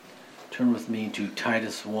Turn with me to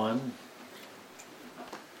Titus 1.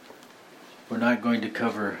 We're not going to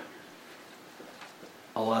cover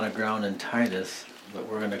a lot of ground in Titus, but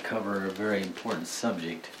we're going to cover a very important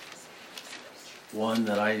subject. One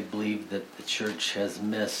that I believe that the church has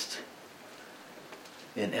missed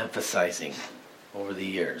in emphasizing over the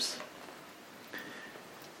years.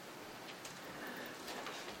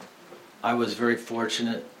 I was very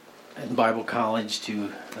fortunate in Bible college to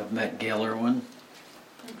have met Gail Irwin.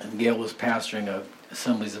 And Gail was pastoring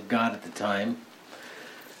Assemblies of God at the time.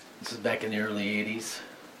 This was back in the early 80s.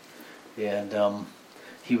 And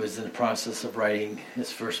he was in the process of writing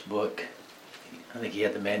his first book. I think he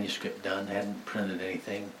had the manuscript done, hadn't printed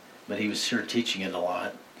anything, but he was sure teaching it a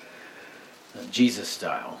lot. Jesus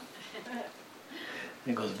style.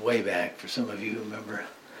 It goes way back. For some of you who remember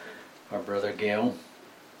our brother Gail,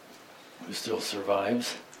 who still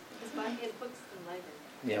survives.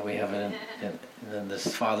 Yeah, we have it. And then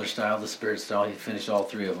this Father style, the Spirit style, he finished all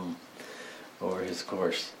three of them over his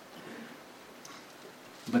course.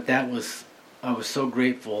 But I was so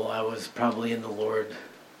grateful. I was probably in the Lord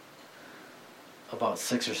about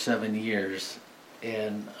 6 or 7 years.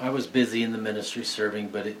 And I was busy in the ministry serving,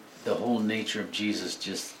 but the whole nature of Jesus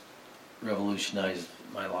just revolutionized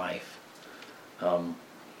my life. And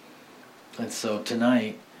so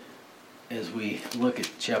tonight, as we look at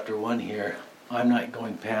chapter 1 here, I'm not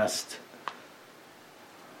going past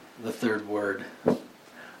the third word,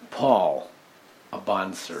 Paul, a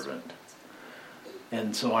bondservant.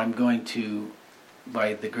 And so I'm going to,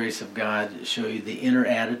 by the grace of God, show you the inner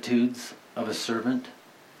attitudes of a servant.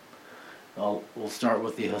 We'll start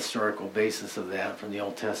with the historical basis of that from the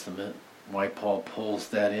Old Testament, why Paul pulls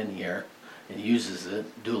that in here and uses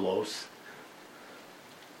it, doulos.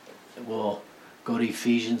 We'll go to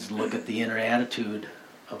Ephesians and look at the inner attitude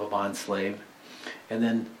of a bondslave. And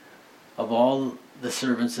then of all the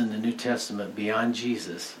servants in the New Testament beyond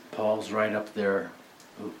Jesus, Paul's right up there.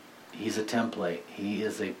 He's a template. He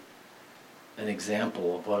is an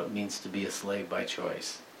example of what it means to be a slave by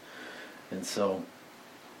choice. And so,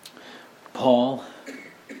 Paul,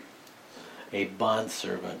 a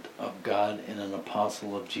bondservant of God and an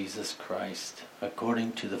apostle of Jesus Christ,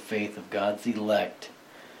 according to the faith of God's elect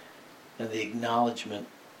and the acknowledgement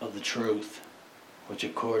of the truth, which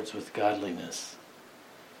accords with godliness.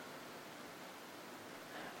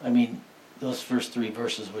 I mean, those first 3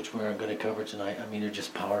 verses, which we're going to cover tonight, I mean, they're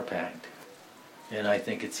just power-packed. And I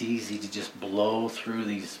think it's easy to just blow through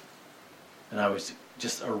these. And I was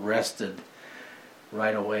just arrested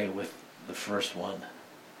right away with the first one,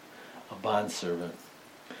 a bondservant.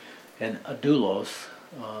 And a doulos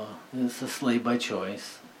is a slave by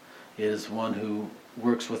choice. It is one who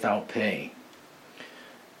works without pay.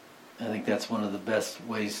 I think that's one of the best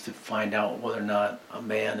ways to find out whether or not a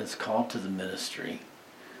man is called to the ministry.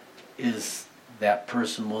 Is that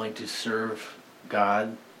person willing to serve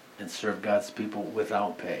God and serve God's people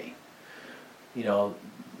without pay? You know,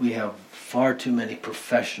 we have far too many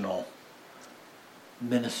professional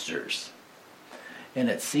ministers. And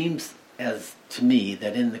it seems as to me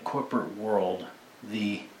that in the corporate world,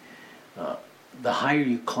 the higher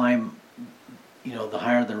you climb, you know, the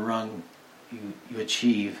higher the rung you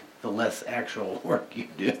achieve, the less actual work you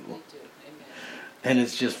do. And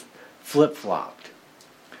it's just flip-flopped.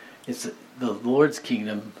 The Lord's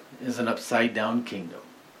kingdom is an upside-down kingdom.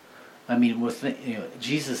 I mean,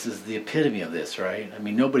 Jesus is the epitome of this, right? I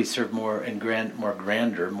mean, nobody served more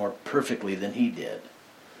grander, more perfectly than he did.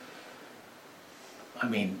 I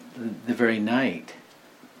mean, the very night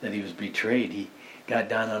that he was betrayed, he got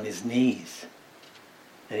down on his knees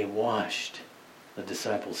and he washed the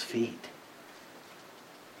disciples' feet.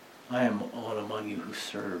 I am one among you who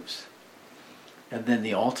serves. And then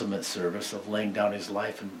the ultimate service of laying down his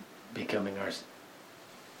life and becoming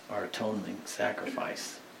our atoning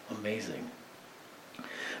sacrifice. Amazing.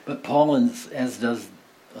 But Paul, as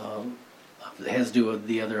do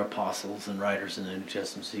the other apostles and writers in the New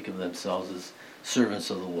Testament, speak of themselves as servants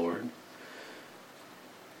of the Lord.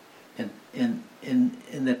 And in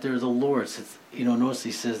that they're the Lord's. You know, notice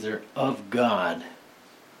he says they're of God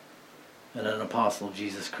and an apostle of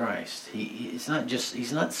Jesus Christ. He's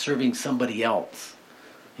not serving somebody else.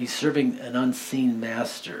 He's serving an unseen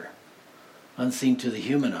master, unseen to the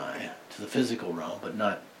human eye, to the physical realm, but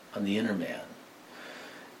not on the inner man.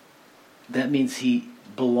 That means he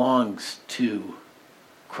belongs to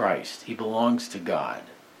Christ. He belongs to God.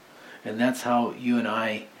 And that's how you and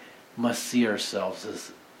I must see ourselves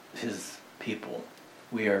as his people.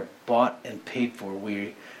 We are bought and paid for.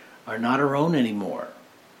 We are not our own anymore.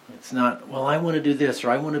 It's not, well, I want to do this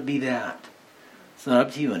or I want to be that. It's not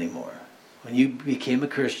up to you anymore. When you became a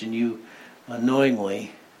Christian, you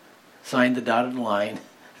knowingly signed the dotted line,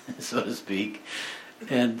 so to speak,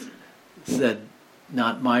 and said,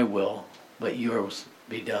 not my will, but yours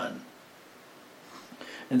be done.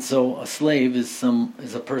 And so a slave is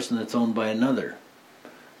a person that's owned by another.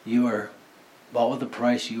 You are bought with a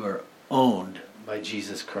price. You are owned by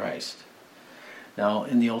Jesus Christ. Now,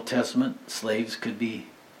 in the Old Testament, slaves could be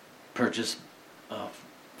purchased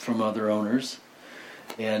from other owners,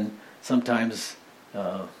 and sometimes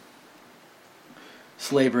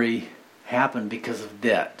slavery happened because of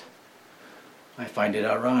debt. I find it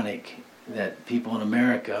ironic that people in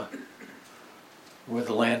America, we're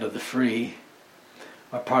the land of the free,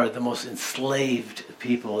 are part of the most enslaved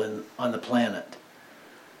people on the planet.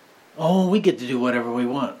 Oh, we get to do whatever we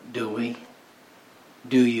want, do we?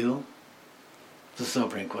 Do you? It's a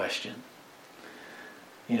sobering question.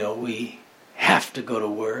 You know, we have to go to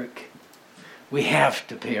work. We have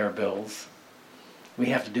to pay our bills. We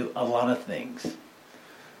have to do a lot of things.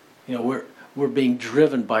 You know, we're being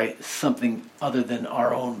driven by something other than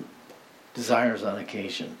our own desires on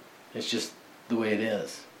occasion. It's just the way it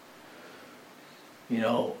is. You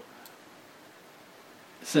know,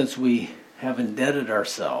 since we have indebted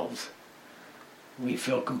ourselves, we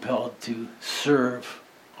feel compelled to serve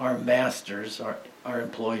our masters, our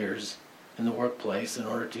employers in the workplace in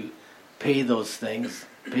order to pay for those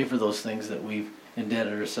things that we've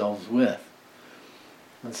indebted ourselves with.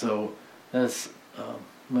 And so that's, I'm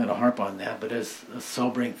going to harp on that, but it's a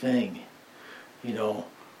sobering thing. You know,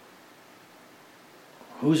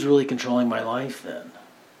 who's really controlling my life then?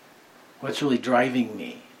 What's really driving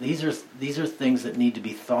me? These are things that need to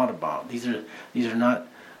be thought about. These are not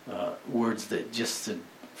words that just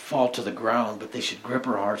fall to the ground, but they should grip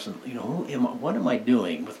our hearts. And you know, what am I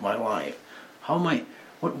doing with my life?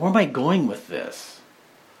 Where am I going with this?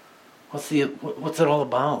 What's it all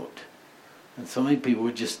about? And so many people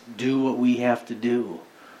would just do what we have to do.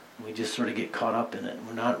 We just sort of get caught up in it.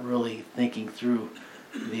 We're not really thinking through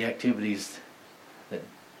the activities that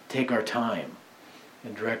take our time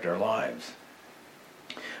and direct our lives.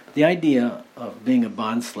 But the idea of being a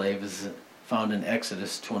bond slave is found in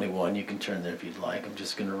Exodus 21. You can turn there if you'd like. I'm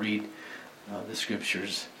just going to read the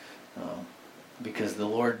scriptures because the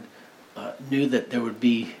Lord knew that there would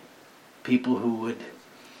be people who would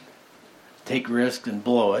take risks and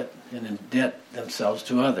blow it and indebt themselves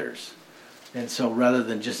to others. And so rather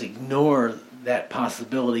than just ignore that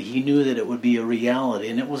possibility, he knew that it would be a reality,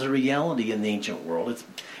 and it was a reality in the ancient world.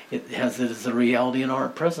 It is a reality in our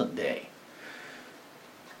present day.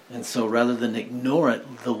 And so rather than ignore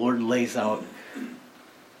it, the Lord lays out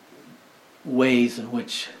ways in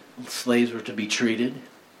which slaves were to be treated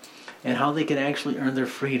and how they could actually earn their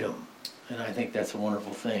freedom. And I think that's a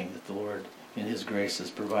wonderful thing that the Lord in His grace has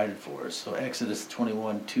provided for us. So Exodus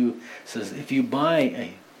 21:2 says, if you buy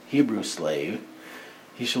a Hebrew slave,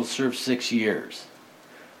 he shall serve 6 years.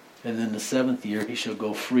 And then the 7th year he shall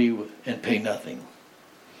go free and pay nothing.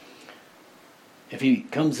 If he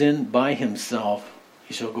comes in by himself,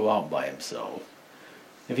 he shall go out by himself.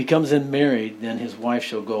 If he comes in married, then his wife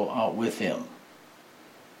shall go out with him.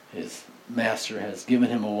 His master has given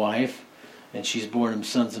him a wife, and she's borne him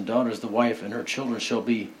sons and daughters. The wife and her children shall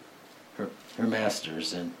be her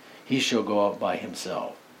master's, and he shall go out by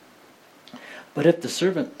himself. But if the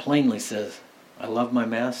servant plainly says, I love my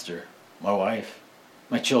master, my wife,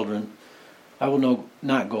 my children, I will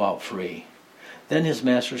not go out free, then his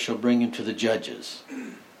master shall bring him to the judges.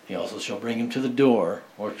 He also shall bring him to the door,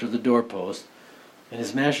 or to the doorpost, and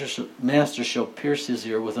his master shall pierce his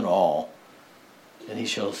ear with an awl, and he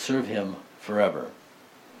shall serve him forever.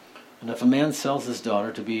 And if a man sells his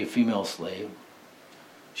daughter to be a female slave,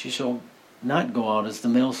 she shall not go out as the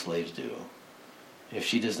male slaves do. If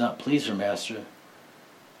she does not please her master,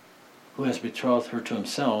 who has betrothed her to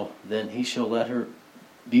himself, then he shall let her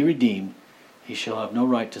be redeemed. He shall have no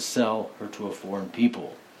right to sell her to a foreign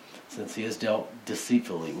people, since he has dealt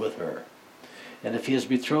deceitfully with her. And if he has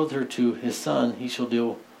betrothed her to his son, he shall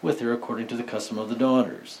deal with her according to the custom of the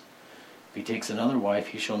daughters. If he takes another wife,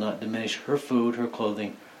 he shall not diminish her food, her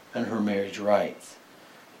clothing, and her marriage rights.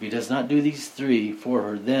 If he does not do these three for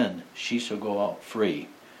her, then she shall go out free,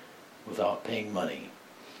 without paying money.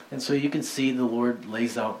 And so you can see the Lord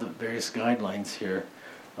lays out the various guidelines here,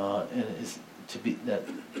 and is to be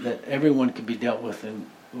that everyone can be dealt with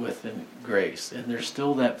in grace, and there's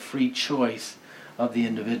still that free choice of the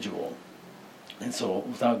individual. And so,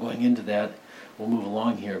 without going into that, we'll move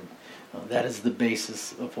along here. That is the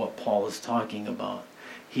basis of what Paul is talking about.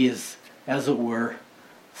 He is, as it were,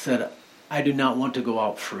 said, I do not want to go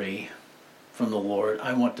out free from the Lord.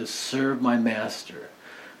 I want to serve my master.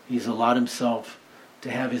 He's allowed himself to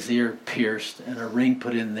have his ear pierced and a ring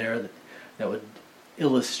put in there that would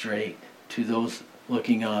illustrate to those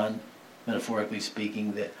looking on, metaphorically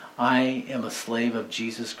speaking, that I am a slave of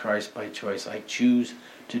Jesus Christ by choice. I choose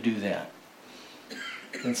to do that.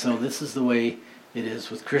 And so this is the way it is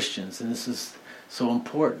with Christians, and this is so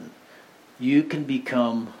important. You can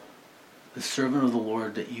become the servant of the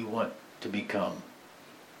Lord that you want to become.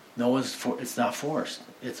 It's not forced.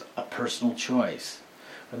 It's a personal choice.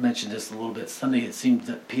 I mentioned this a little bit Sunday. It seemed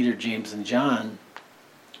that Peter, James, and John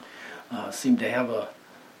seemed to have a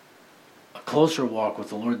closer walk with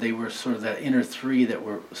the Lord. They were sort of that inner three that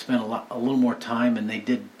spent a little more time, and they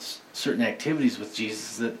did certain activities with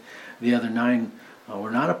Jesus that the other nine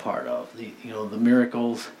were not a part of. The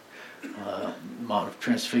miracles, Mount of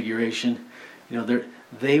Transfiguration.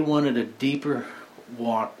 They wanted a deeper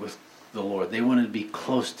walk with the Lord. They wanted to be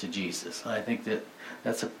close to Jesus. And I think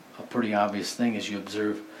that's a pretty obvious thing as you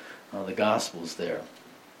observe the Gospels there.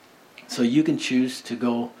 So you can choose to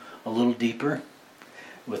go a little deeper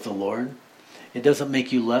with the Lord. It doesn't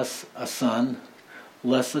make you less a son,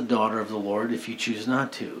 less a daughter of the Lord if you choose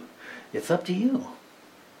not to. It's up to you.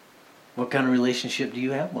 What kind of relationship do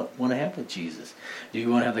you want to have with Jesus? Do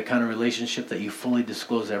you want to have the kind of relationship that you fully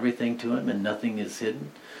disclose everything to Him and nothing is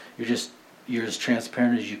hidden? You're as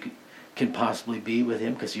transparent as you can possibly be with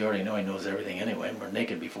Him, because you already know He knows everything anyway. We're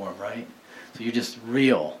naked before Him, right? So you're just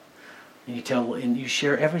real, and you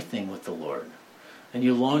share everything with the Lord, and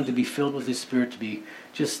you long to be filled with His Spirit, to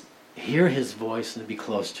just hear His voice and to be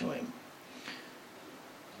close to Him.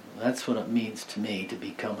 That's what it means to me to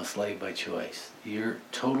become a slave by choice. You're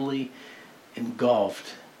totally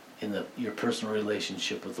engulfed in your personal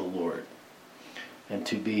relationship with the Lord. And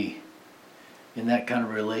to be in that kind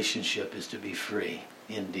of relationship is to be free,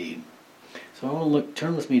 indeed. So I want to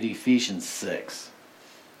turn with me to Ephesians 6.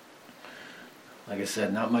 Like I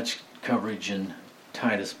said, not much coverage in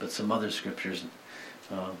Titus, but some other scriptures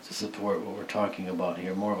to support what we're talking about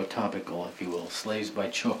here. More of a topical, if you will, slaves by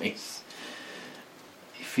choice.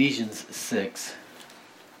 Ephesians 6,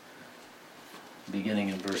 beginning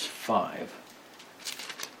in verse 5.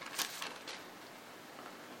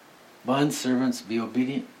 Bondservants, be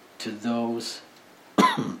obedient to those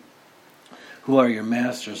who are your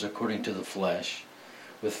masters according to the flesh,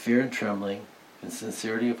 with fear and trembling and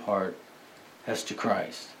sincerity of heart, as to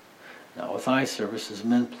Christ. Not with eye service as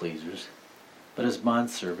men pleasers, but as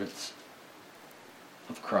bondservants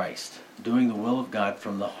of Christ, doing the will of God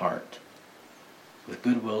from the heart, with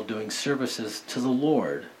good will, doing services to the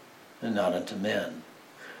Lord and not unto men,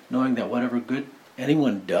 knowing that whatever good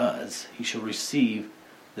anyone does, he shall receive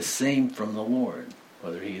the same from the Lord,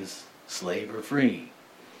 whether he is slave or free.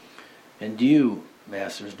 And you,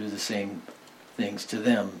 masters, do the same things to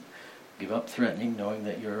them. Give up threatening, knowing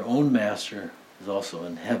that your own master is also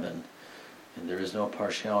in heaven, and there is no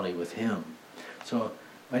partiality with him. So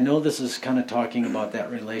I know this is kind of talking about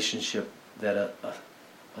that relationship that a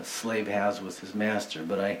slave has with his master,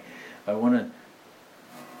 but I want to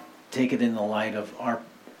take it in the light of our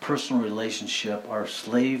personal relationship, our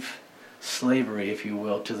slavery, if you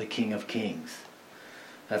will, to the King of Kings.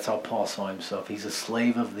 That's how Paul saw himself. He's a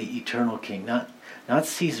slave of the eternal King, not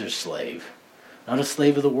Caesar's slave, not a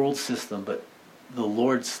slave of the world system, but the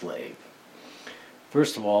Lord's slave.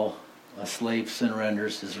 First of all, a slave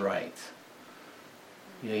surrenders his rights.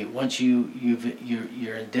 Once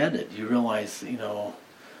you're indebted, you realize,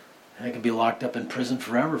 I can be locked up in prison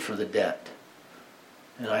forever for the debt.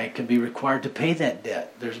 And I can be required to pay that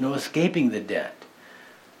debt. There's no escaping the debt.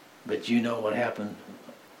 But you know what happened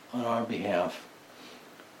on our behalf.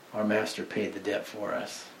 Our master paid the debt for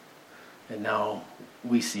us. And now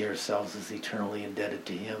we see ourselves as eternally indebted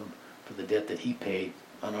to him for the debt that he paid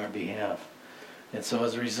on our behalf. And so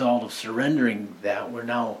as a result of surrendering that, we're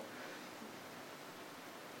now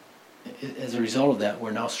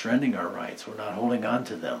surrendering our rights. We're not holding on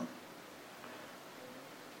to them.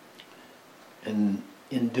 And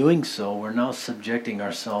in doing so, we're now subjecting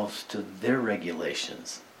ourselves to their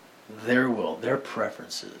regulations, their will, their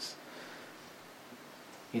preferences.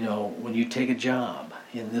 When you take a job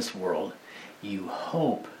in this world, you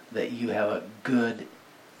hope that you have a good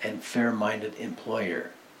and fair-minded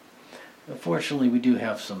employer. Unfortunately, we do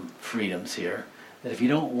have some freedoms here, that if you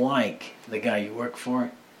don't like the guy you work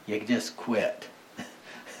for, you can just quit.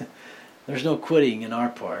 There's no quitting in our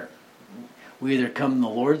part. We either come the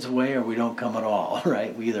Lord's way or we don't come at all,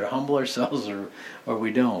 right? We either humble ourselves or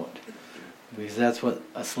we don't. Because that's what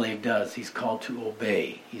a slave does. He's called to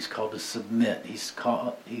obey. He's called to submit. He's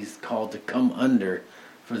called to come under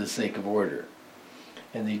for the sake of order.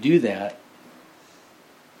 And they do that.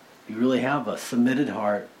 You really have a submitted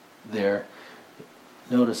heart there.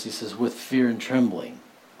 Notice he says, with fear and trembling.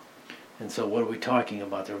 And so what are we talking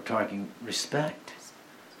about there? We're talking respect.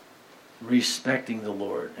 respecting the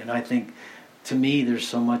Lord. And I think, to me, there's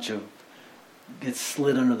so much of gets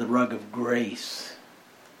slid under the rug of grace.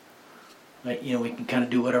 Like, we can kind of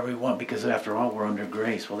do whatever we want because after all we're under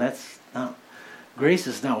grace. Well, that's not. Grace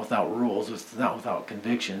is not without rules. It's not without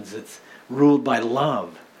convictions. It's ruled by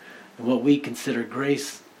love. And what we consider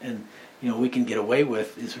grace and we can get away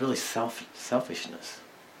with is really selfishness.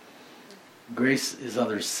 Grace is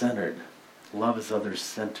others-centered. Love is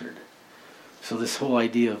others-centered. So this whole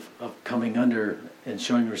idea of coming under and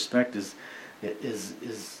showing respect is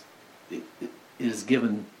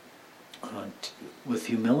given with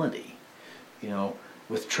humility,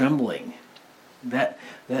 with trembling. That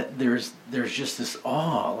there's just this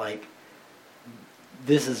awe, like,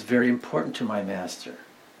 this is very important to my master.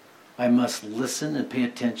 I must listen and pay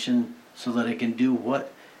attention so that I can do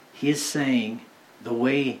what he is saying the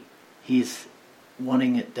way he's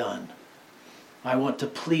wanting it done. I want to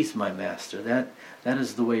please my master. That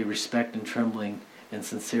is the way respect and trembling and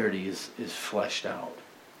sincerity is fleshed out.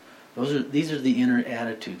 These are the inner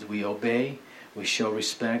attitudes. We obey, we show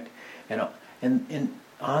respect, and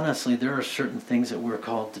honestly, there are certain things that we're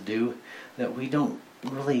called to do that we don't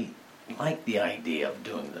really like the idea of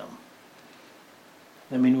doing them.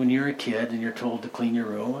 I mean, when you're a kid and you're told to clean your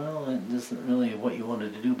room, well, it isn't really what you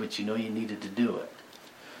wanted to do, but you needed to do it.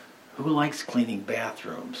 Who likes cleaning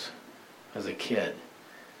bathrooms as a kid?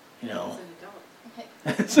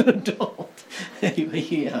 As an adult.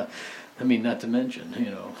 Yeah. I mean, not to mention,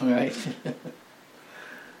 right?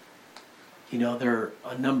 There are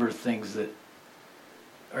a number of things that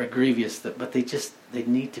are grievous, but they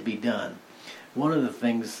need to be done. One of the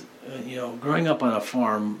things, growing up on a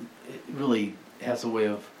farm, it really has a way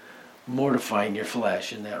of mortifying your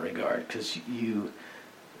flesh in that regard, because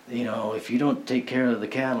if you don't take care of the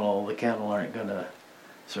cattle aren't going to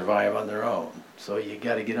survive on their own. So you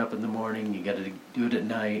got to get up in the morning, you got to do it at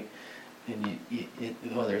night, and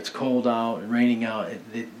whether it's cold out and raining out,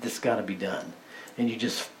 this got to be done. And you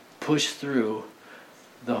just push through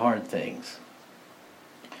the hard things.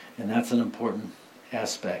 And that's an important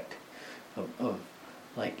aspect of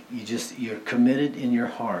like, you're committed in your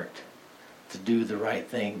heart to do the right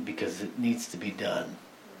thing because it needs to be done.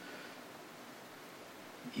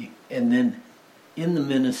 And then in the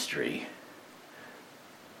ministry,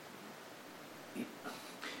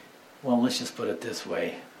 well, let's just put it this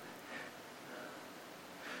way.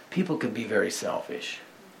 People can be very selfish.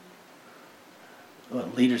 Well,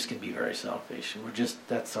 leaders can be very selfish.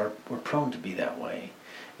 We're prone to be that way.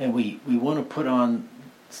 And we want to put on,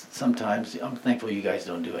 sometimes, I'm thankful you guys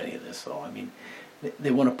don't do any of this, though. I mean,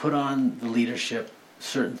 they want to put on the leadership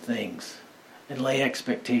certain things and lay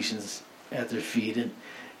expectations at their feet.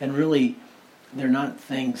 And really, they're not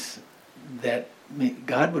things that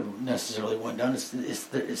God would necessarily want done.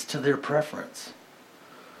 It's to their preference.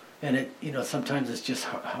 And sometimes it's just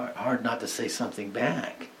hard not to say something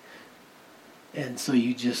back. And so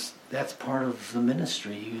that's part of the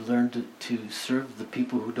ministry. You learn to serve the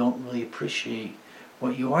people who don't really appreciate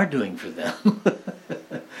what you are doing for them.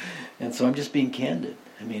 And so I'm just being candid.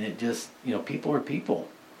 I mean, people are people.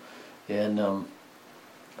 And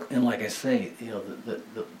like I say,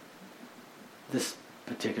 this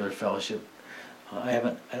particular fellowship,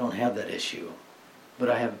 I don't have that issue, but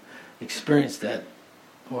I have experienced that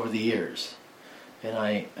over the years, and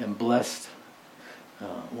I am blessed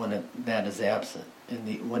when that is absent.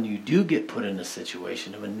 And when you do get put in a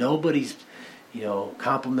situation, when nobody's,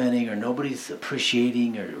 complimenting or nobody's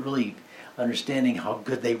appreciating or really understanding how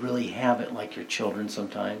good they really have it, like your children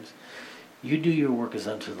sometimes, you do your work as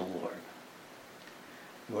unto the Lord.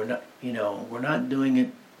 We're not doing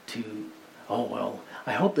it to, oh well,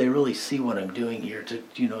 I hope they really see what I'm doing here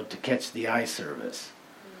to catch the eye service.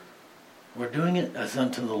 We're doing it as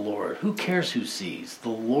unto the Lord. Who cares who sees? The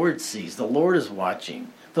Lord sees. The Lord is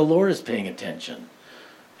watching. The Lord is paying attention.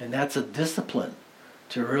 And that's a discipline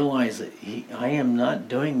to realize that I am not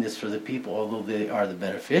doing this for the people, although they are the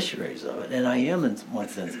beneficiaries of it. And I am, in one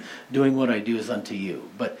sense, doing what I do is unto you.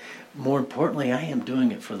 But more importantly, I am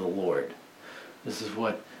doing it for the Lord. This is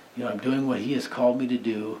what, I'm doing what He has called me to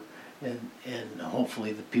do. And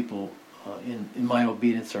hopefully the people in my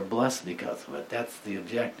obedience are blessed because of it. That's the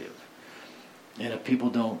objective. And if people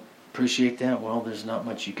don't appreciate that, well, there's not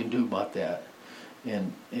much you can do about that.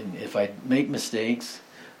 And if I make mistakes,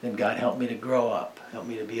 then God help me to grow up. Help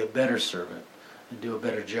me to be a better servant and do a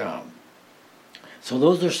better job. So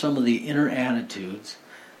those are some of the inner attitudes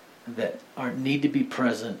that need to be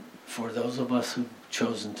present for those of us who've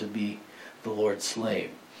chosen to be the Lord's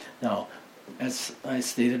slave. Now, as I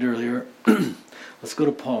stated earlier, let's go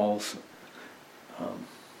to Paul's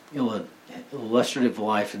illustrative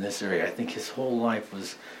life in this area. I think his whole life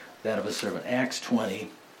was that of a servant. Acts 20.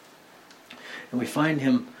 And we find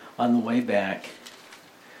him on the way back,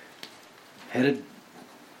 headed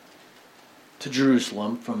to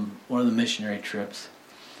Jerusalem from one of the missionary trips.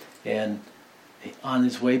 And on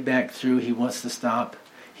his way back through, he wants to stop.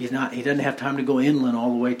 He doesn't have time to go inland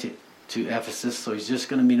all the way to Ephesus, so he's just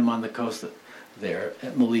going to meet him on the coast there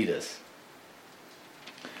at Miletus.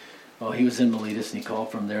 Well, he was in Miletus, and he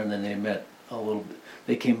called from there, and then they met a little bit.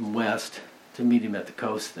 They came west to meet him at the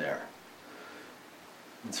coast there.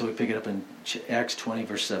 And so we pick it up in Acts 20,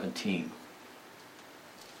 verse 17.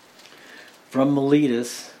 From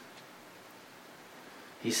Miletus,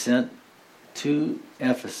 he sent to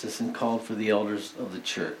Ephesus and called for the elders of the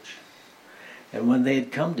church. And when they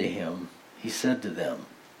had come to him, he said to them,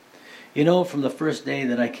 "You know from the first day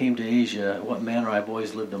that I came to Asia what manner I've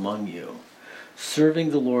always lived among you,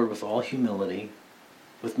 serving the Lord with all humility,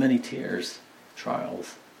 with many tears,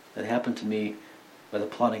 trials that happened to me by the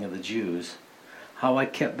plotting of the Jews, how I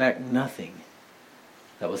kept back nothing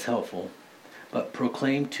that was helpful, but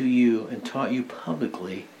proclaimed to you and taught you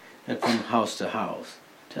publicly and from house to house,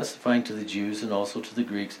 testifying to the Jews and also to the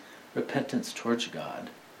Greeks repentance towards God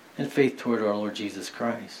and faith toward our Lord Jesus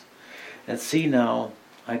Christ. And see now,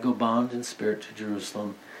 I go bound in spirit to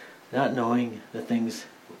Jerusalem, not knowing the things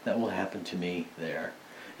that will happen to me there,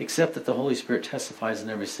 except that the Holy Spirit testifies in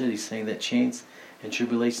every city, saying that chains and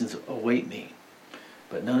tribulations await me.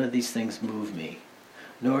 But none of these things move me,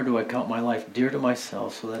 nor do I count my life dear to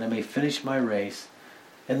myself, so that I may finish my race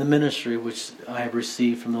and the ministry which I have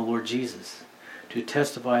received from the Lord Jesus, to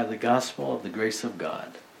testify of the gospel of the grace of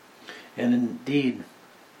God. And indeed,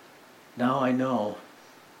 now I know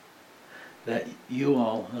that you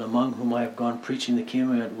all, and among whom I have gone preaching the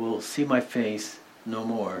kingdom of God, will see my face no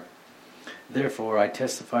more. Therefore I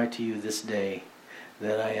testify to you this day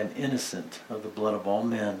that I am innocent of the blood of all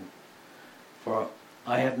men, for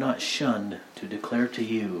I have not shunned to declare to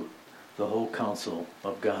you the whole counsel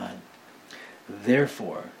of God.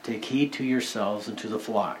 Therefore take heed to yourselves and to the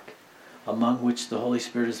flock, among which the Holy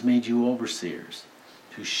Spirit has made you overseers,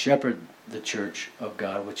 to shepherd the church of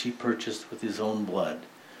God, which he purchased with his own blood.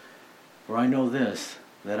 For I know this,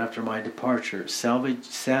 that after my departure,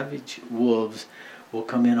 savage wolves will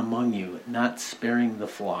come in among you, not sparing the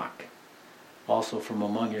flock. Also from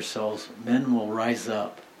among yourselves men will rise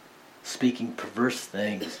up, speaking perverse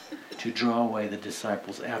things, to draw away the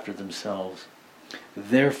disciples after themselves.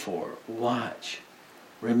 Therefore, watch.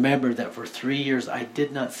 Remember that for 3 years I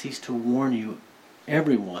did not cease to warn you,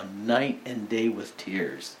 everyone, night and day with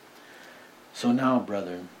tears. So now,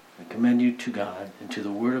 brethren, I commend you to God and to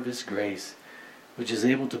the word of his grace, which is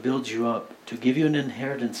able to build you up, to give you an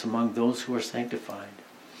inheritance among those who are sanctified.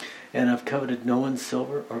 And have coveted no one's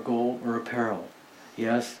silver or gold or apparel.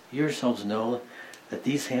 Yes, you yourselves know that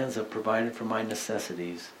these hands have provided for my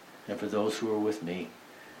necessities and for those who are with me.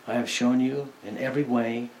 I have shown you in every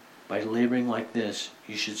way, by laboring like this,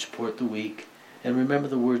 you should support the weak, and remember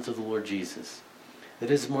the words of the Lord Jesus. It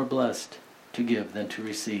is more blessed to give than to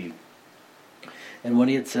receive. And when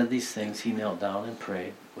he had said these things, he knelt down and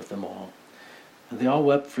prayed with them all. And they all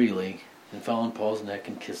wept freely, and fell on Paul's neck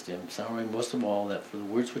and kissed him, sorrowing most of all that for the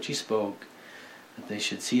words which he spoke, that they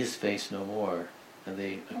should see his face no more. And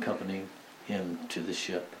they accompanied him to the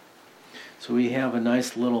ship. So we have a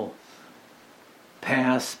nice little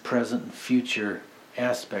past, present, and future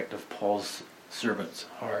aspect of Paul's servant's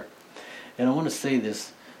heart. And I want to say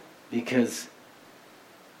this because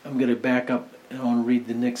I'm going to back up and I want to read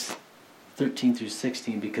the next 13 through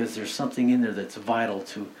 16, because there's something in there that's vital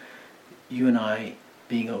to you and I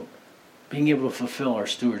being able to fulfill our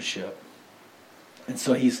stewardship. And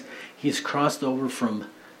so he's crossed over from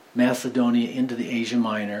Macedonia into the Asia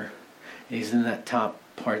Minor. And he's in that top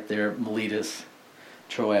part there, Miletus,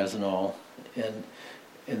 Troas and all.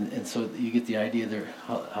 And so you get the idea there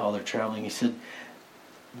how they're traveling. He said,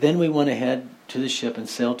 then we went ahead to the ship and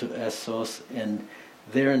sailed to Assos, and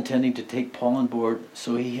there intending to take Paul on board.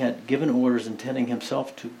 So he had given orders intending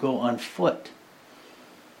himself to go on foot.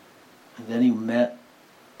 And then he met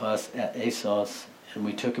us at Assos, and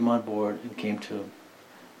we took him on board and came to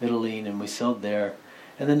Mytilene, and we sailed there.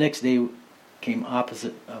 And the next day came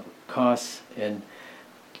opposite of Kos, and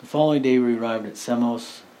the following day we arrived at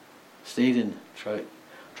Samos, stayed in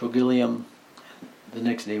Trogyllium. The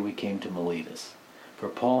next day we came to Miletus. For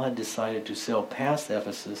Paul had decided to sail past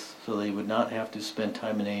Ephesus so that he would not have to spend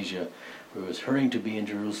time in Asia, where he was hurrying to be in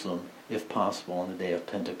Jerusalem, if possible, on the day of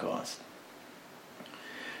Pentecost.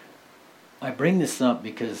 I bring this up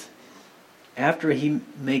because after he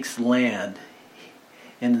makes land,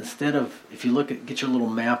 and instead of, if you get your little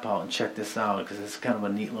map out and check this out, because it's kind of a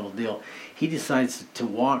neat little deal, he decides to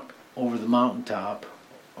walk over the mountaintop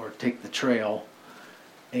or take the trail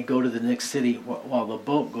and go to the next city while the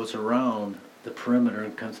boat goes around the perimeter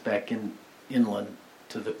and comes back inland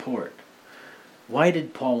to the port. Why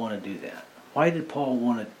did Paul want to do that? Why did Paul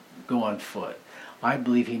want to go on foot? I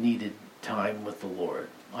believe he needed time with the Lord.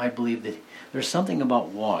 I believe that there's something about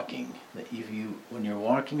walking, that when you're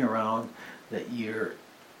walking around, that your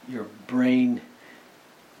brain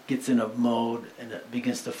gets in a mode and it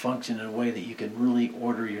begins to function in a way that you can really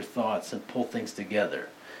order your thoughts and pull things together.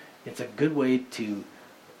 It's a good way to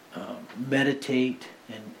meditate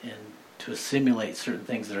and to assimilate certain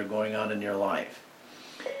things that are going on in your life.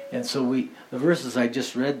 And so the verses I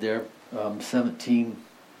just read there, 17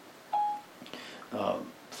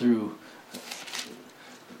 through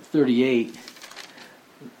 38,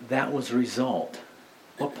 that was a result.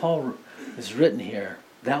 What Paul has written here,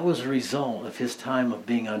 that was a result of his time of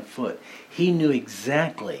being on foot. He knew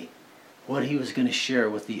exactly what he was going to share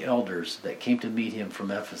with the elders that came to meet him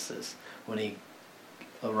from Ephesus when he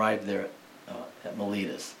arrived there at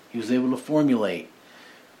Miletus. He was able to formulate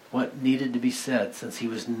what needed to be said, since he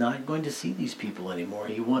was not going to see these people anymore.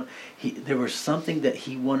 There was something that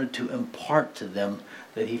he wanted to impart to them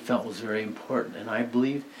that he felt was very important. And I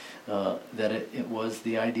believe that it was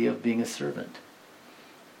the idea of being a servant.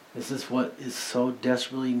 This is what is so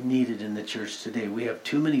desperately needed in the church today. We have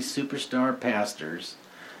too many superstar pastors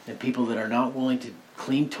and people that are not willing to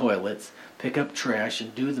clean toilets, pick up trash,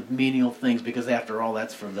 and do the menial things, because after all,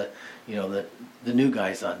 that's for the new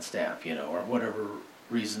guys on staff, or whatever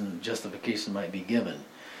reason justification might be given.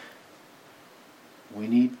 We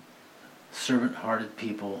need servant-hearted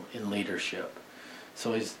people in leadership.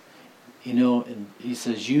 So and he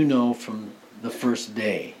says, from the first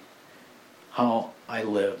day how I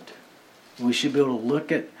lived. We should be able to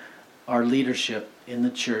look at our leadership in the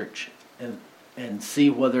church and see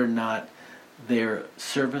whether or not they're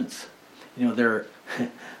servants. There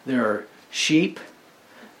are sheep,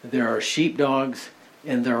 there are sheepdogs,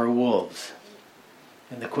 and there are wolves.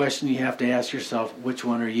 And the question you have to ask yourself, which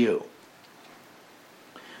one are you?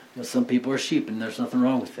 Some people are sheep, and there's nothing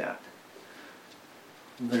wrong with that.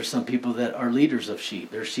 There's some people that are leaders of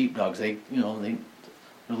sheep. They're sheepdogs. They're a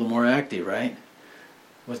little more active, right?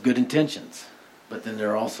 With good intentions. But then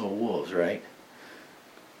they're also wolves, right?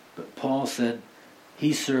 But Paul said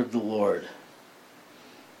he served the Lord.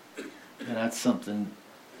 And that's something,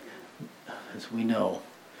 as we know,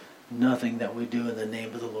 nothing that we do in the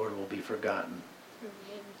name of the Lord will be forgotten.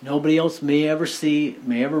 Nobody else may ever see,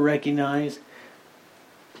 may ever recognize.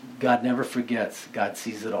 God never forgets. God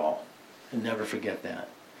sees it all. And never forget that.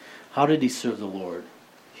 How did he serve the Lord?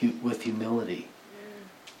 With humility.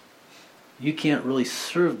 You can't really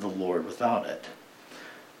serve the Lord without it.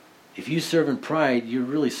 If you serve in pride, you're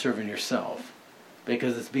really serving yourself,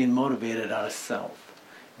 because it's being motivated out of self.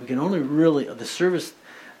 We can only the service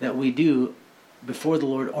that we do before the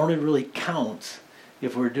Lord only really counts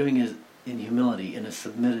if we're doing it in humility, in a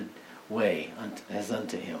submitted way as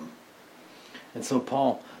unto him. And so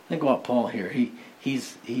Paul, think about Paul here.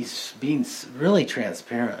 He's being really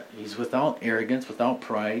transparent. He's without arrogance, without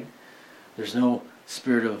pride. There's no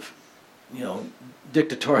spirit of,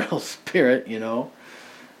 dictatorial spirit,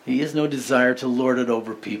 He has no desire to lord it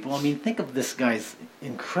over people. I mean, think of this guy's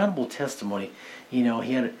incredible testimony. He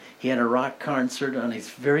had a rock concert on his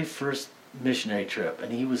very first missionary trip,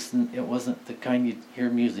 and it wasn't the kind you'd hear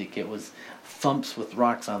music. It was thumps with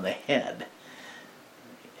rocks on the head.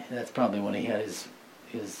 And that's probably when he had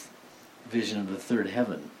his vision of the third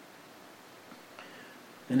heaven.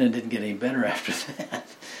 And it didn't get any better after that.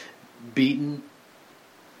 Beaten,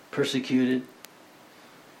 persecuted,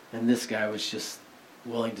 and this guy was just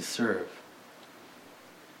willing to serve.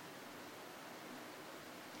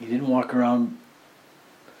 He didn't walk around,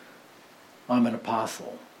 I'm an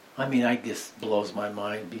apostle. I mean, I guess blows my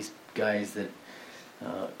mind, these guys that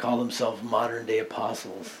call themselves modern day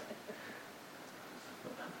apostles.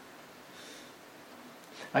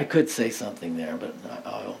 I could say something there, but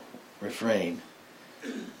I'll refrain.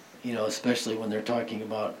 Especially when they're talking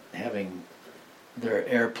about having their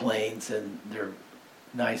airplanes and their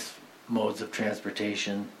nice modes of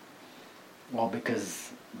transportation, all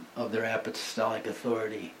because of their apostolic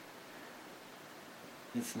authority.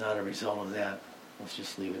 It's not a result of that. Let's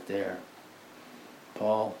just leave it there.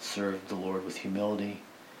 Paul served the Lord with humility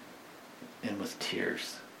and with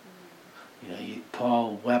tears.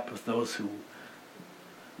 Paul wept with those who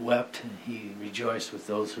wept, and he rejoiced with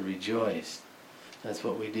those who rejoiced. That's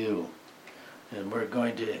what we do. And we're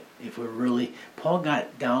going to, Paul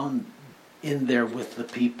got down in there with the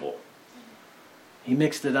people. He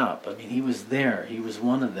mixed it up. I mean, he was there. He was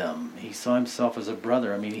one of them. He saw himself as a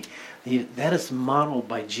brother. I mean, that is modeled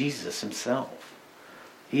by Jesus himself.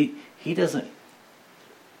 He doesn't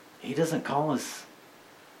call us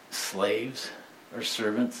slaves or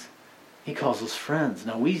servants. He calls us friends.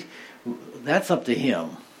 Now that's up to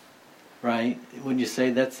him, right? When you say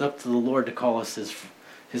that's up to the Lord to call us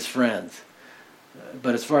his friends.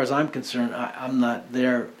 But as far as I'm concerned, I'm not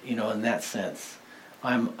there, in that sense.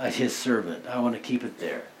 I'm his servant. I want to keep it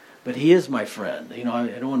there. But he is my friend. I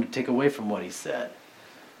don't want to take away from what he said.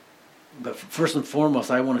 But first and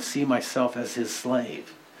foremost, I want to see myself as his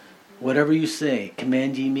slave. Whatever you say,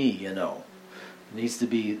 command ye me, It needs to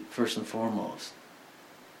be first and foremost.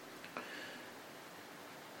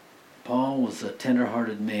 Paul was a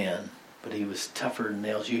tender-hearted man, but he was tougher than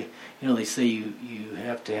nails. They say you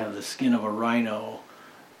have to have the skin of a rhino,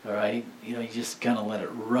 all right? You just kind of let it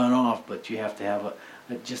run off, but you have to have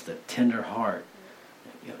just a tender heart,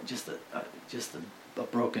 just a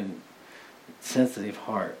broken, sensitive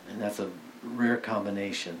heart, and that's a rare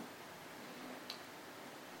combination.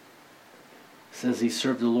 It says he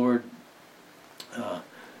served the Lord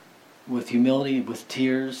with humility, with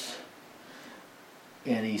tears,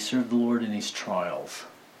 and he served the Lord in his trials.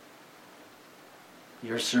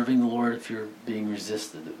 You're serving the Lord if you're being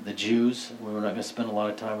resisted. The Jews, we're not going to spend a lot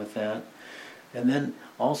of time with that. And then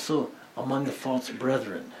also among the false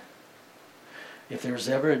brethren. If there's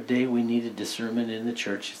ever a day we needed discernment in the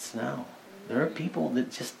church, it's now. There are people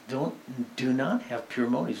that just do not have pure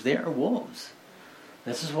motives. They are wolves.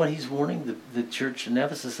 This is what he's warning the church in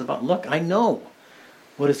Ephesus about. Look, I know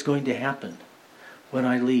what is going to happen when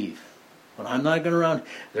I leave. When I'm not going around,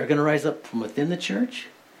 they're going to rise up from within the church,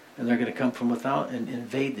 and they're going to come from without and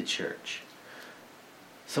invade the church.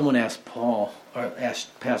 Someone asked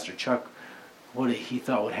Pastor Chuck what he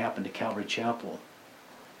thought would happen to Calvary Chapel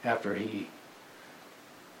after he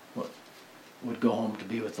would go home to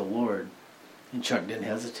be with the Lord. And Chuck didn't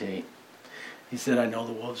hesitate. He said, I know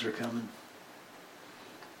the wolves are coming.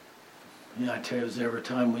 I tell you, if there's ever a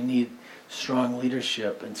time we need strong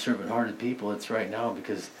leadership and servant-hearted people, it's right now,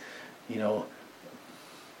 because,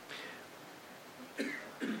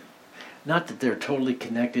 not that they're totally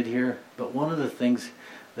connected here, but one of the things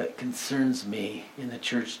that concerns me in the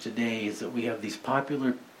church today is that we have these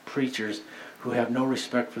popular preachers who have no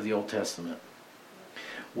respect for the Old Testament.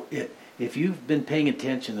 If you've been paying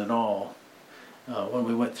attention at all, when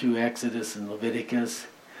we went through Exodus and Leviticus,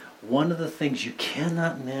 one of the things you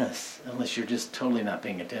cannot miss, unless you're just totally not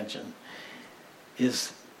paying attention,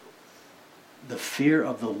 is the fear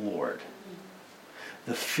of the Lord.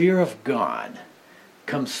 The fear of God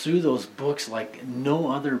comes through those books like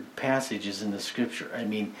no other passages in the Scripture. I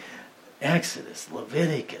mean, Exodus,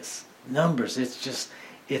 Leviticus, Numbers,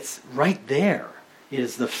 it's right there. It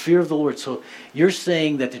is the fear of the Lord. So you're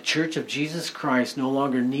saying that the Church of Jesus Christ no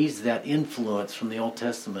longer needs that influence from the Old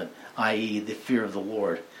Testament, i.e. the fear of the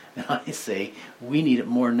Lord. And I say we need it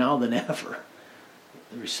more now than ever.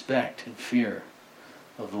 The respect and fear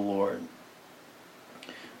of the Lord.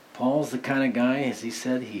 Paul's the kind of guy, as he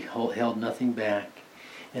said, he held nothing back.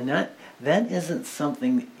 And that isn't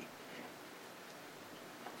something...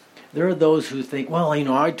 There are those who think, well,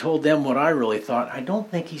 I told them what I really thought. I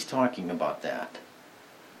don't think he's talking about that.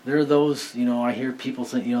 There are those, I hear people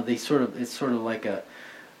say, it's sort of like a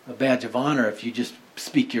badge of honor if you just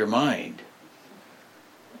speak your mind.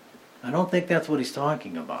 I don't think that's what he's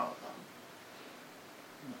talking about.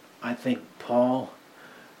 I think Paul,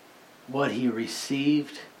 what he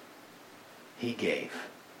received, he gave.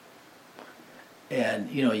 And,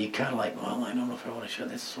 you kind of like, well, I don't know if I want to share.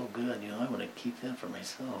 That's so good. I want to keep that for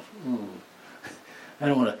myself. Ooh. I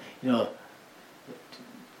don't want to,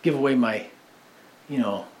 give away my,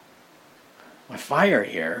 my fire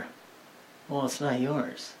here. Well, it's not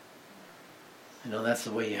yours. That's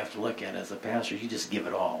the way you have to look at it as a pastor. You just give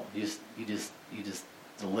it all. You just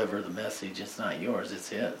deliver the message. It's not yours. It's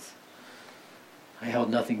his. I held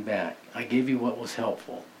nothing back. I gave you what was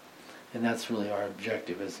helpful. And that's really our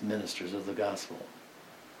objective as ministers of the gospel.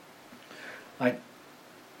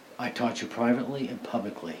 I taught you privately and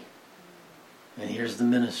publicly. And here's the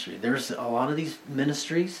ministry. There's a lot of these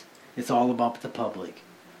ministries, it's all about the public.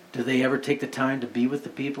 Do they ever take the time to be with the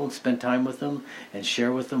people and spend time with them and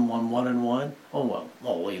share with them one-on-one? Oh,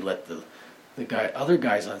 well, we let the other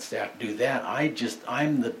guys on staff do that.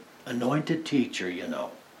 I'm the anointed teacher,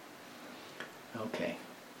 Okay.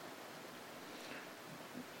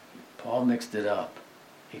 Paul mixed it up.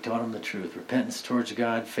 He taught them the truth. Repentance towards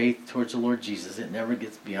God, faith towards the Lord Jesus. It never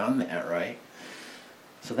gets beyond that, right?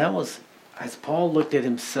 So that was, as Paul looked at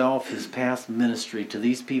himself, his past ministry to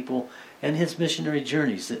these people, and his missionary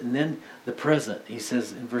journeys. And then the present, he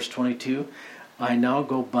says in verse 22, I now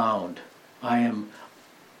go bound. I am,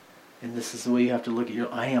 and this is the way you have to look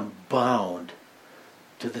at I am bound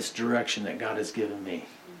to this direction that God has given me.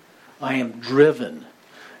 I am driven.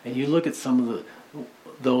 And you look at some of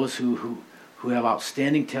those who have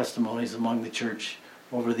outstanding testimonies among the church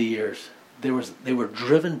over the years. They were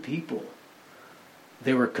driven people.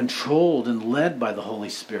 They were controlled and led by the Holy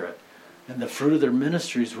Spirit. And the fruit of their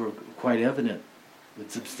ministries were quite evident,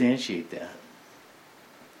 would substantiate that.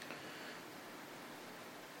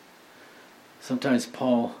 Sometimes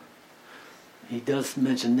Paul, he does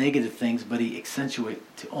mention negative things, but he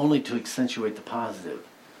only to accentuate the positive.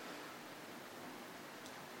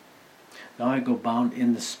 Now I go bound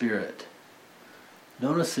in the Spirit.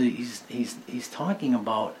 Notice that he's talking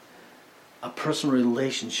about a personal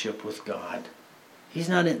relationship with God.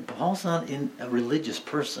 Paul's not in a religious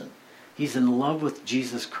person. He's in love with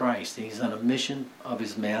Jesus Christ. And he's on a mission of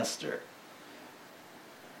his master.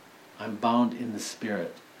 I'm bound in the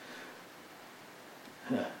Spirit.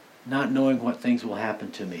 Not knowing what things will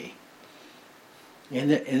happen to me.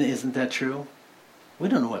 And isn't that true? We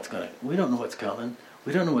don't know what's coming. We don't know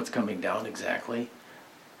what's coming down exactly.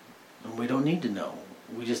 And we don't need to know.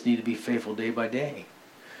 We just need to be faithful day by day.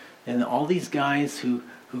 And all these guys who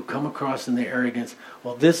come across in their arrogance,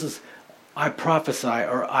 well, I prophesy,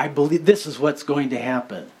 or I believe this is what's going to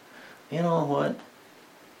happen. You know what?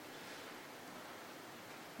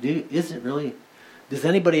 Is it really? Does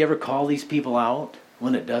anybody ever call these people out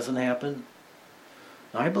when it doesn't happen?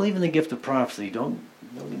 Now, I believe in the gift of prophecy. Don't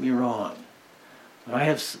get me wrong. But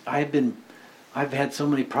I've had so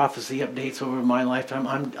many prophecy updates over my lifetime.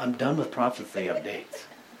 I'm done with prophecy updates.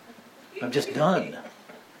 I'm just done.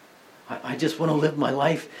 I just want to live my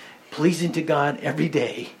life pleasing to God every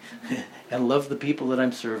day and love the people that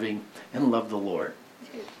I'm serving and love the Lord.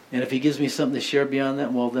 And if he gives me something to share beyond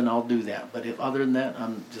that, well, then I'll do that. But if other than that,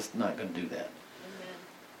 I'm just not going to do that. Amen.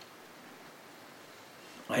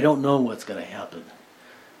 I don't know what's going to happen.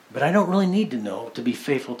 But I don't really need to know to be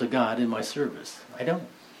faithful to God in my service. I don't.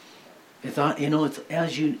 It's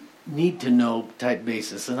as you need to know type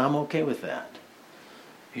basis, and I'm okay with that.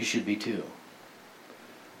 You should be too.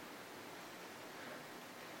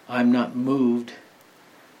 I'm not moved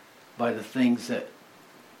by the things that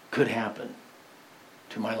could happen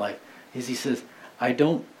to my life. As he says, I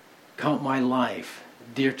don't count my life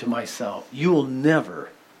dear to myself. You will never,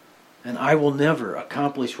 and I will never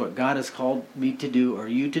accomplish what God has called me to do or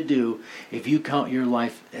you to do if you count your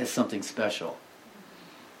life as something special.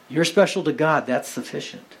 You're special to God. That's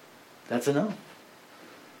sufficient. That's enough.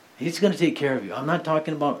 He's going to take care of you. I'm not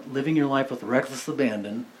talking about living your life with reckless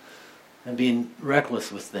abandon and being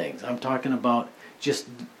reckless with things. I'm talking about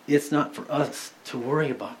it's not for us to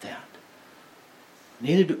worry about that.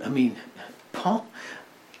 Paul,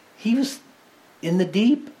 he was in the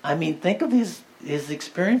deep. Think of his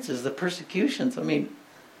experiences, the persecutions.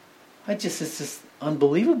 It's just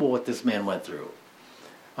unbelievable what this man went through.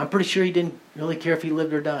 I'm pretty sure he didn't really care if he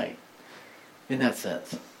lived or died in that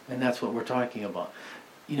sense. And that's what we're talking about.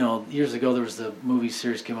 Years ago there was the movie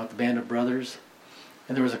series came out, The Band of Brothers.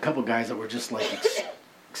 And there was a couple guys that were just like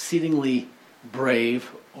exceedingly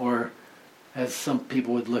brave, or as some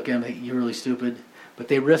people would look at them, you're really stupid. But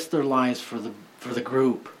they risked their lives for the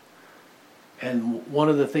group. And one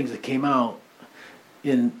of the things that came out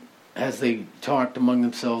as they talked among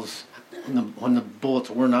themselves when the bullets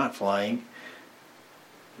were not flying,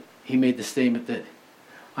 he made the statement that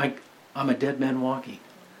I'm a dead man walking.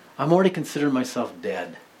 I'm already considering myself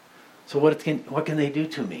dead. So what can they do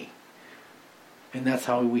to me? And that's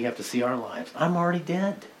how we have to see our lives. I'm already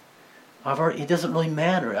dead. It doesn't really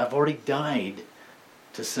matter. I've already died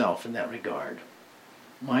to self in that regard.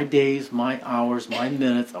 My days, my hours, my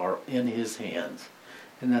minutes are in his hands.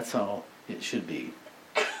 And that's how it should be.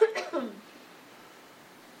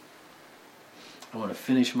 I want to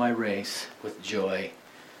finish my race with joy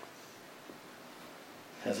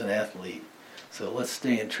as an athlete. So let's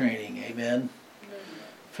stay in training. Amen?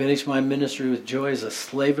 Finish my ministry with joy as a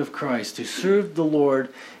slave of Christ. To serve the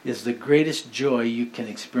Lord is the greatest joy you can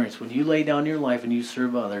experience. When you lay down your life and you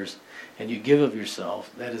serve others and you give of yourself,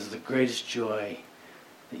 that is the greatest joy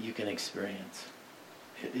that you can experience.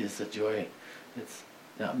 It is a joy that's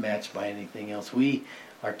not matched by anything else. We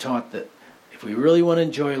are taught that if we really want to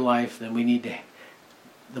enjoy life, then we need to,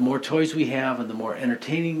 the more toys we have and the more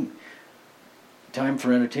time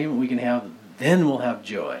for entertainment we can have, then we'll have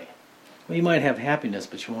joy. Well, you might have happiness,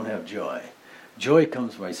 but you won't have joy. Joy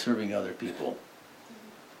comes by serving other people.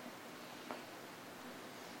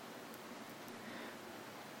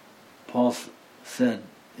 Paul said,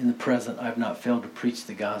 in the present, I've not failed to preach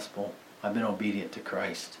the gospel. I've been obedient to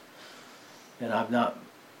Christ. And I've not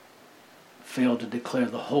failed to declare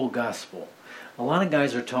the whole gospel. A lot of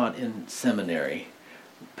guys are taught in seminary,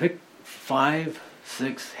 pick 5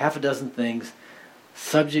 6, half a dozen things,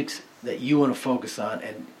 subjects that you want to focus on,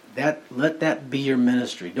 and let that be your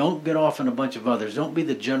ministry. Don't get off on a bunch of others. Don't be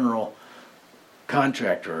the general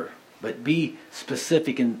contractor, but be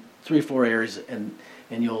specific in 3 or 4 areas, and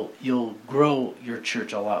you'll grow your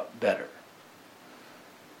church a lot better.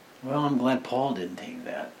 Well, I'm glad Paul didn't take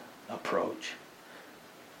that approach.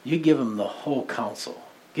 You give him the whole counsel.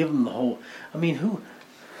 Give him the whole. I mean,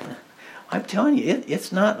 I'm telling you,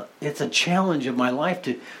 it's a challenge of my life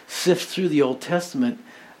to sift through the Old Testament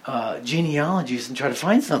genealogies and try to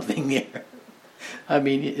find something there. I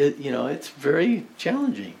mean, it's very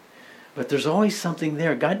challenging. But there's always something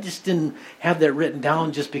there. God just didn't have that written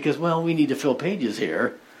down just because, well, we need to fill pages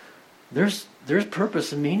here. There's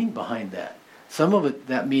purpose and meaning behind that. Some of it,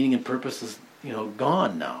 that meaning and purpose is,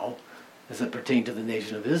 gone now as it pertained to the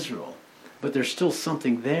nation of Israel. But there's still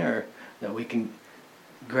something there that we can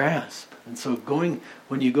grasp. And so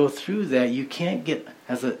when you go through that, you can't get,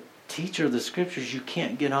 as a teacher of the scriptures, you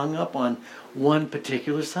can't get hung up on one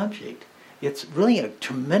particular subject. It's really a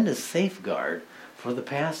tremendous safeguard for the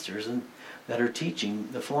pastors that are teaching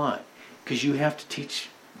the flock, because you have to teach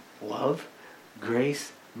love,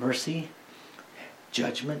 grace, mercy,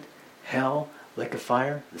 judgment, hell, lake of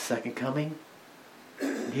fire, the second coming.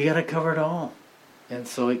 You got to cover it all, and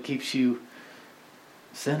so it keeps you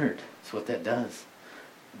centered. That's what that does.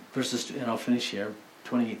 Verses, and I'll finish here,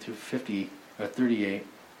 28 through 50 or 38.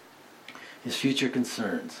 His future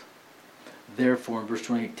concerns. Therefore, in verse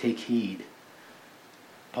 28, take heed.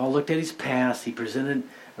 Paul looked at his past. He presented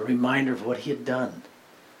a reminder of what he had done.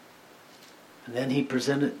 And then he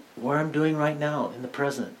presented what I'm doing right now in the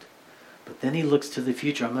present. But then he looks to the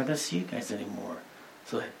future. I'm not going to see you guys anymore.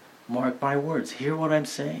 So mark my words. Hear what I'm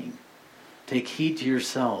saying. Take heed to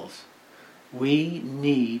yourselves.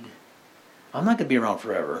 I'm not going to be around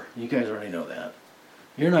forever. You guys already know that.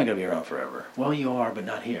 You're not going to be around forever. Well, you are, but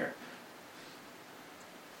not here.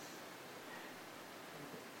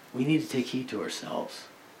 We need to take heed to ourselves.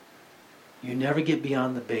 You never get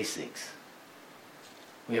beyond the basics.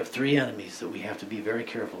 We have 3 enemies that we have to be very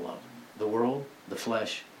careful of. The world, the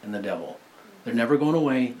flesh, and the devil. They're never going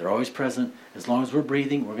away. They're always present. As long as we're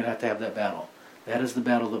breathing, we're going to have that battle. That is the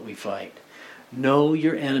battle that we fight. Know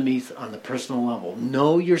your enemies on the personal level.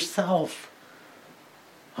 Know yourself.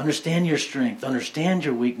 Understand your strength. Understand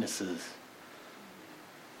your weaknesses.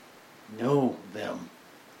 Know them.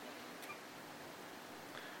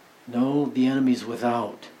 Know the enemies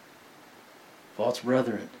without. False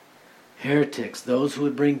brethren, heretics, those who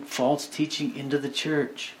would bring false teaching into the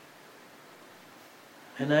church.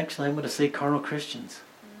 And actually, I'm going to say carnal Christians.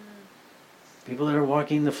 People that are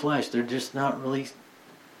walking in the flesh. They're just not really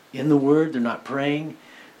in the Word. They're not praying.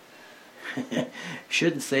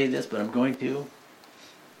 Shouldn't say this, but I'm going to.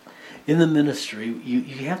 In the ministry,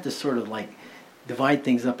 you have to sort of divide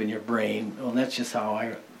things up in your brain. Well, that's just how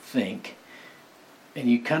I think. And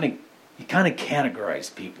you kind of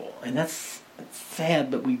categorize people. And that's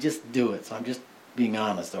sad, but we just do it. So I'm just being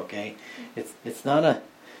honest, okay? It's not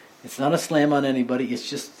a slam on anybody.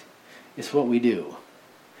 It's what we do.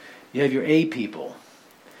 You have your A people.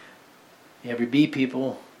 You have your B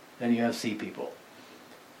people, and you have C people.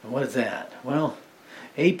 And what is that? Well,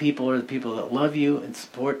 A people are the people that love you and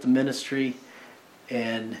support the ministry,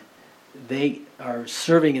 and they are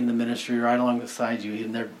serving in the ministry right alongside you,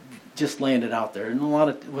 and they're just laying it out there, and a lot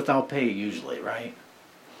of without pay usually, right?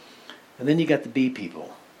 And then you got the B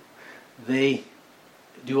people. They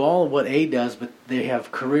do all of what A does, but they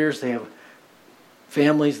have careers, they have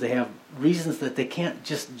families, they have reasons that they can't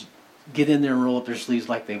just get in there and roll up their sleeves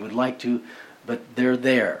like they would like to, but they're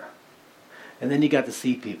there. And then you got the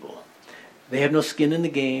C people. They have no skin in the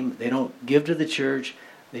game. They don't give to the church.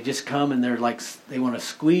 They just come and they want to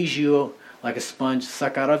squeeze you like a sponge,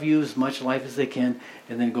 suck out of you as much life as they can,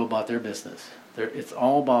 and then go about their business. It's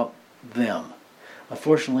all about them.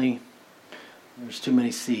 Unfortunately, there's too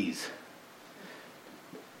many C's.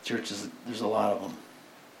 Churches, there's a lot of them.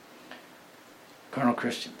 Carnal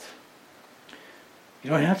Christians. You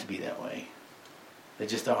don't have to be that way. They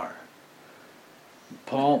just are.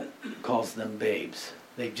 Paul calls them babes.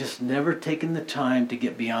 They've just never taken the time to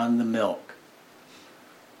get beyond the milk.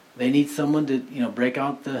 They need someone to, break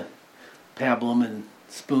out the pablum and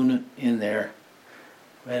spoon it in there.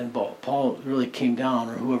 And Paul really came down,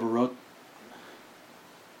 or whoever wrote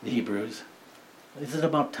the Hebrews. Is it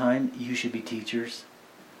about time you should be teachers?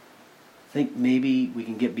 I think maybe we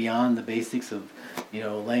can get beyond the basics of,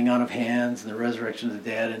 laying on of hands and the resurrection of the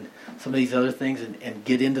dead and some of these other things and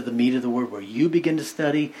get into the meat of the word where you begin to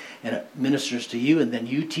study and it ministers to you and then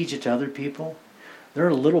you teach it to other people. There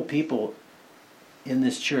are little people in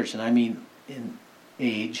this church, and I mean in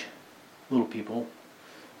age, little people,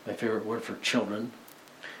 my favorite word for children.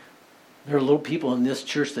 There are little people in this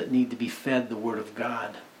church that need to be fed the Word of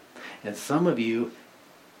God. And some of you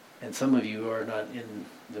are not in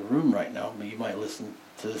the room right now, but you might listen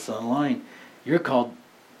to this online. You're called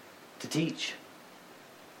to teach.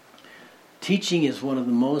 Teaching is one of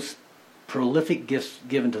the most prolific gifts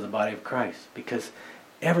given to the body of Christ because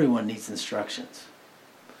everyone needs instructions.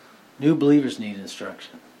 New believers need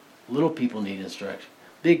instruction. Little people need instruction.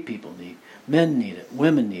 Big people need. Men need it.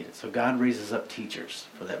 Women need it. So God raises up teachers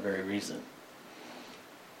for that very reason.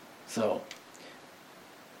 So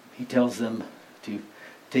he tells them to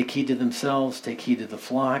take heed to themselves, take heed to the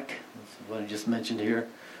flock. That's what I just mentioned here.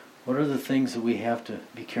 What are the things that we have to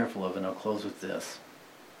be careful of? And I'll close with this.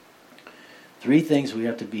 3 things we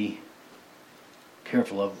have to be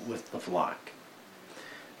careful of with the flock.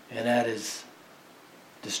 And that is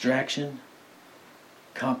distraction,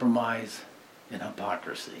 compromise, and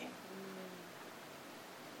hypocrisy.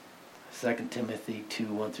 2 Timothy 2,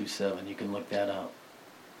 1-7. You can look that up.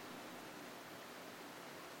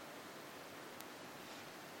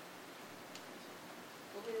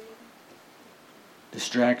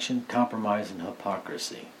 Distraction, compromise, and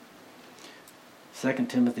hypocrisy. 2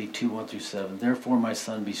 Timothy 2, 1-7. Therefore, my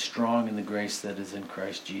son, be strong in the grace that is in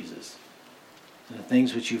Christ Jesus. And the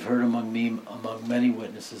things which you've heard among me, among many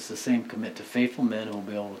witnesses, the same commit to faithful men who will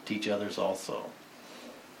be able to teach others also.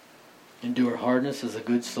 Endure hardness as a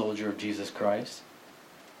good soldier of Jesus Christ.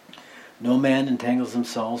 No man entangles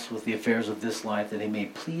himself with the affairs of this life, that he may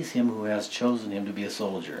please him who has chosen him to be a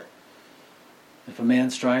soldier. If a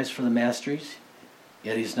man strives for the masteries,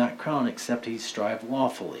 yet he is not crowned except he strive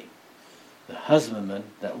lawfully. The husbandman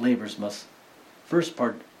that labors must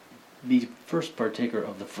be first partaker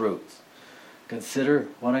of the fruits. Consider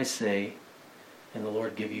what I say, and the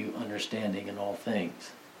Lord give you understanding in all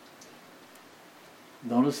things.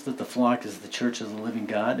 Notice that the flock is the church of the living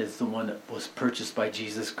God. It's the one that was purchased by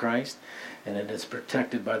Jesus Christ, and it is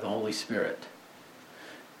protected by the Holy Spirit.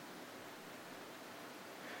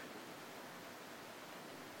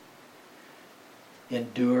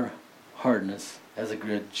 Endure hardness as a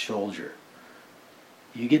good soldier.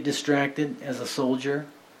 You get distracted as a soldier,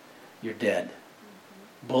 you're dead.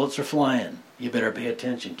 Bullets are flying. You better pay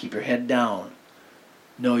attention. Keep your head down.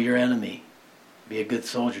 Know your enemy. Be a good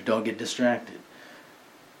soldier. Don't get distracted.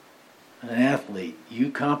 An athlete,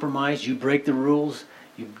 you compromise, you break the rules,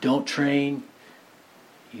 you don't train,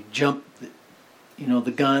 you jump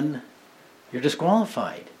the gun, you're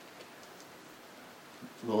disqualified.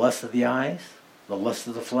 The lust of the eyes, the lust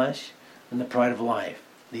of the flesh, and the pride of life.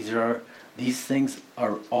 These things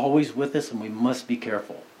are always with us, and we must be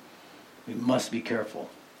careful. We must be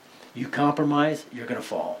careful. You compromise, you're going to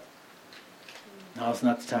fall. Now is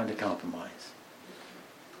not the time to compromise.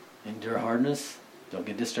 Endure hardness. Don't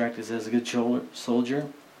get distracted as a good soldier.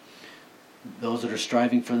 Those that are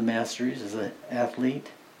striving for the masteries as an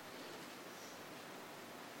athlete,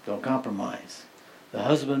 don't compromise.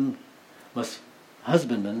 The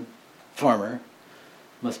farmer,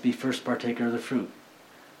 must be first partaker of the fruit.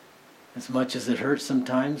 As much as it hurts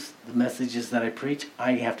sometimes, the messages that I preach,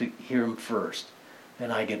 I have to hear them first.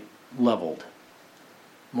 And I get leveled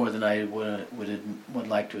more than I would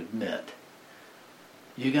like to admit.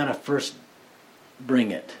 You got to first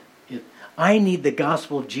bring it. I need the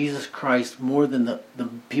gospel of Jesus Christ more than the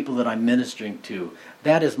people that I'm ministering to.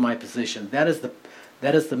 That is my position. That is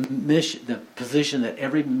the mission, the position that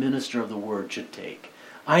every minister of the word should take.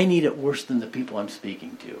 I need it worse than the people I'm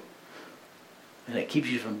speaking to. And it keeps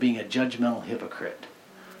you from being a judgmental hypocrite.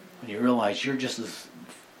 When you realize you're just as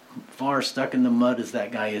far stuck in the mud as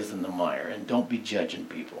that guy is in the mire. And don't be judging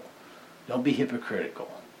people. Don't be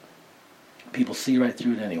hypocritical. People see right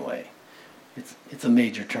through it anyway. It's a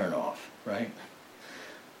major turnoff, right?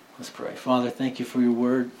 Let's pray. Father, thank you for your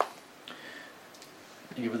word.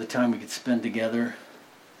 Thank you for the time we could spend together.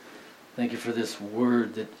 Thank you for this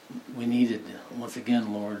word that we needed, once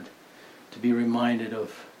again, Lord, to be reminded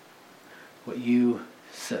of what you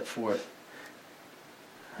set forth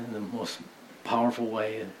in the most powerful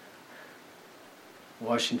way,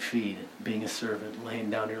 washing feet, being a servant, laying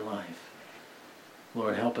down your life.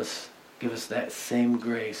 Lord, help us, give us that same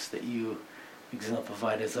grace that you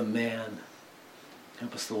exemplified as a man.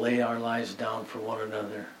 Help us to lay our lives down for one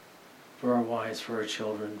another, for our wives, for our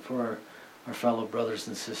children, for our fellow brothers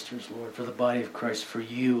and sisters, Lord, for the body of Christ, for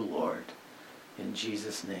you, Lord. In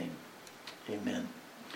Jesus' name, amen.